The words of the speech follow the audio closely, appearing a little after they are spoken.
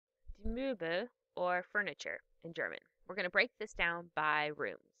Möbel, or furniture in German. We're going to break this down by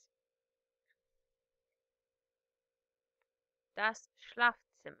rooms. Das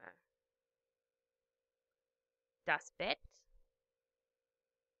Schlafzimmer. Das Bett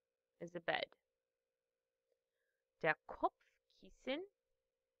is a bed. Der Kopfkissen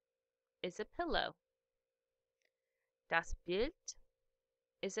is a pillow. Das Bild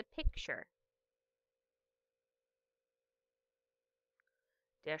is a picture.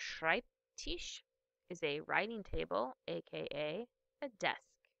 Der Schreibtisch is a writing table, aka a desk.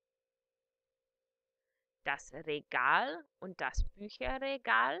 Das Regal und das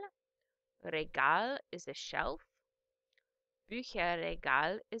Bücherregal. Regal is a shelf.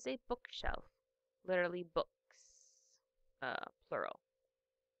 Bücherregal is a bookshelf. Literally books, plural.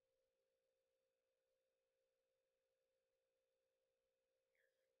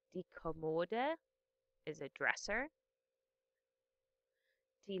 Die Kommode is a dresser.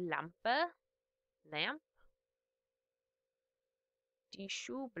 Die Lampe, lamp. Die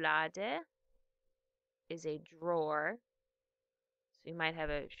Schublade is a drawer. So you might have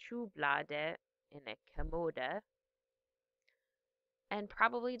a Schublade in a Kommode. And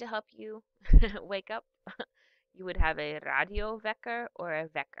probably to help you wake up, you would have a Radiowecker or a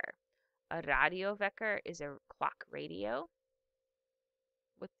Wecker. A Radiowecker is a clock radio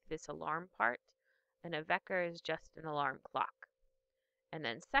with this alarm part, and a Wecker is just an alarm clock. And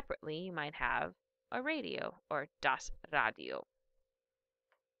then separately, you might have a radio or das Radio.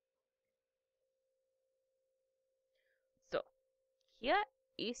 So, hier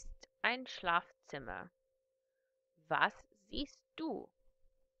ist ein Schlafzimmer. Was siehst du?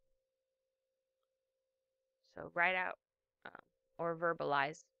 So write out or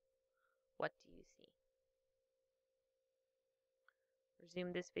verbalize, what do you see?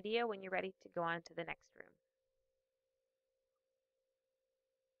 Resume this video when you're ready to go on to the next room.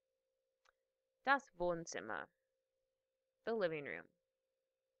 Das Wohnzimmer, the living room.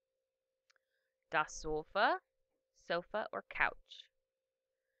 Das Sofa, sofa or couch.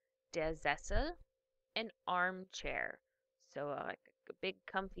 Der Sessel, an armchair. So like a big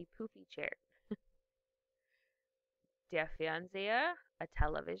comfy poofy chair. Der Fernseher, a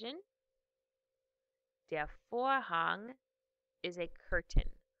television. Der Vorhang is a curtain.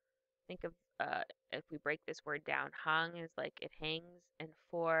 Think of, if we break this word down, hang is like it hangs, and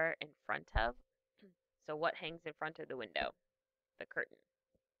vor in front of. So what hangs in front of the window? The curtain.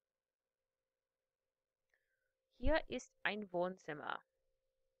 Hier ist ein Wohnzimmer.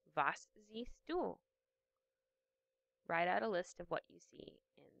 Was siehst du? Write out a list of what you see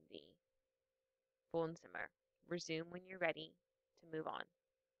in the Wohnzimmer. Resume when you're ready to move on.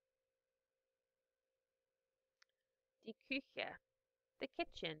 Die Küche, the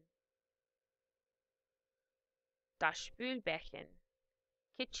kitchen. Das Spülbecken,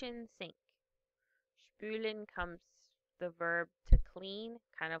 kitchen sink. Spülen comes the verb to clean,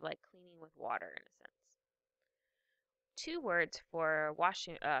 kind of like cleaning with water in a sense. Two words for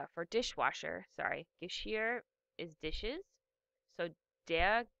washing, for dishwasher. Sorry, Geschirr is dishes. So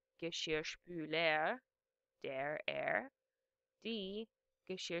der Geschirrspüler, der. Die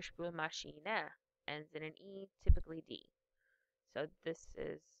Geschirrspülmaschine ends in an E, typically D. So this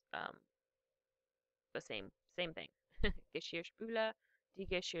is the same thing. Geschirrspüler, die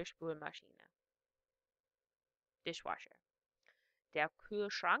Geschirrspülmaschine. Dishwasher. Der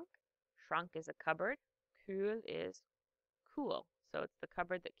Kühlschrank. Schrank is a cupboard. Kühl is cool. So it's the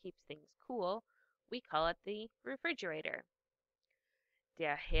cupboard that keeps things cool. We call it the refrigerator.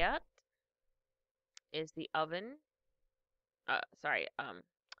 Der Herd is the oven.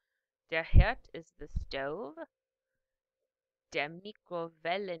 Der Herd is the stove. Der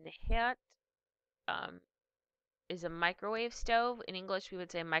Mikrowellenherd is a microwave stove. In English, we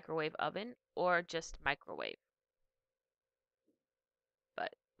would say microwave oven or just microwave.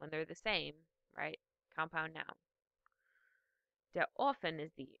 But when they're the same, right? Compound noun. Der Ofen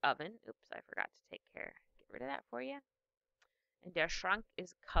is the oven. Oops, I forgot to get rid of that for you. And der Schrank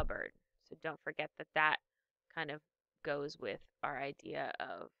is cupboard. So don't forget that kind of goes with our idea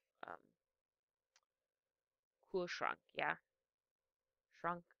of Kühlschrank, yeah?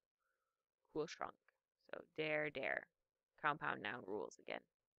 Schrank, Kühlschrank. So der. Compound noun rules again.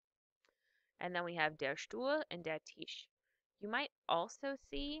 And then we have der Stuhl and der Tisch. You might also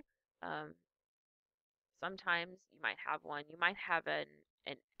see, sometimes you might have one. You might have an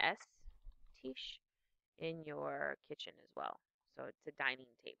S Tisch in your kitchen as well. So it's a dining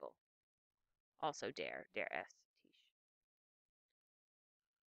table. Also der S Tisch.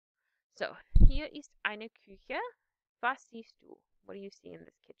 So, hier ist eine Küche. Was siehst du? What do you see in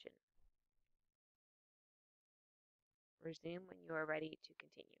this kitchen? Resume when you are ready to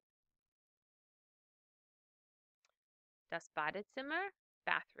continue. Das Badezimmer,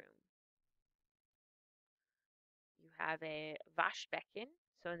 bathroom. You have a Waschbecken.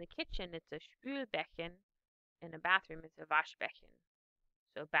 So in the kitchen, it's a Spülbecken. In a bathroom, it's a Waschbecken.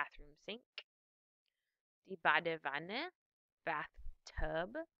 So bathroom sink. Die Badewanne,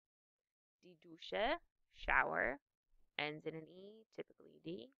 bathtub. Die Dusche, shower. Ends in an E, typically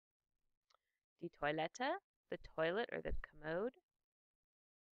D. Die Toilette, the toilet or the commode.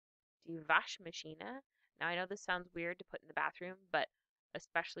 Die Waschmaschine. Now I know this sounds weird to put in the bathroom, but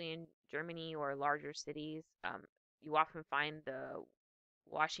especially in Germany or larger cities, you often find the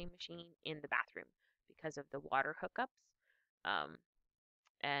washing machine in the bathroom because of the water hookups um,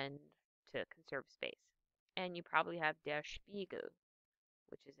 and to conserve space. And you probably have der Spiegel,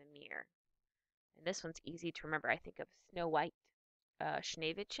 which is a mirror. And this one's easy to remember. I think of Snow White,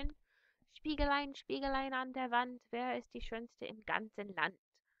 Schneewittchen. Spiegelein, Spiegelein an der Wand, wer ist die Schönste im ganzen Land?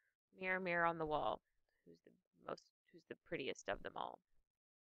 Mirror, mirror on the wall. Who's the prettiest of them all?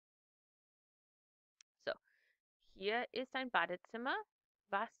 So, hier ist ein Badezimmer.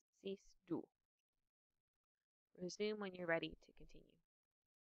 Was siehst du? Resume when you're ready to continue.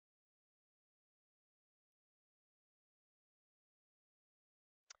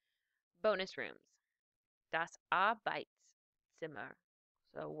 Bonus rooms. Das Arbeitszimmer.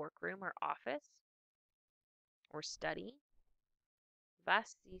 So, workroom or office or study.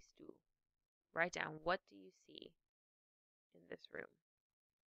 Was siehst du? Write down what do you see in this room.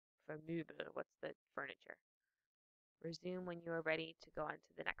 For Möbil, what's the furniture? Resume when you are ready to go on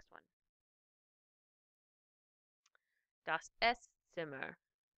to the next one. Das Esszimmer.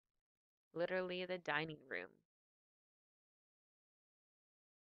 Literally the dining room.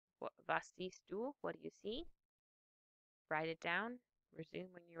 Was siehst du? What do you see? Write it down.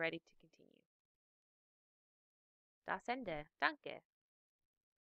 Resume when you're ready to continue. Das Ende. Danke.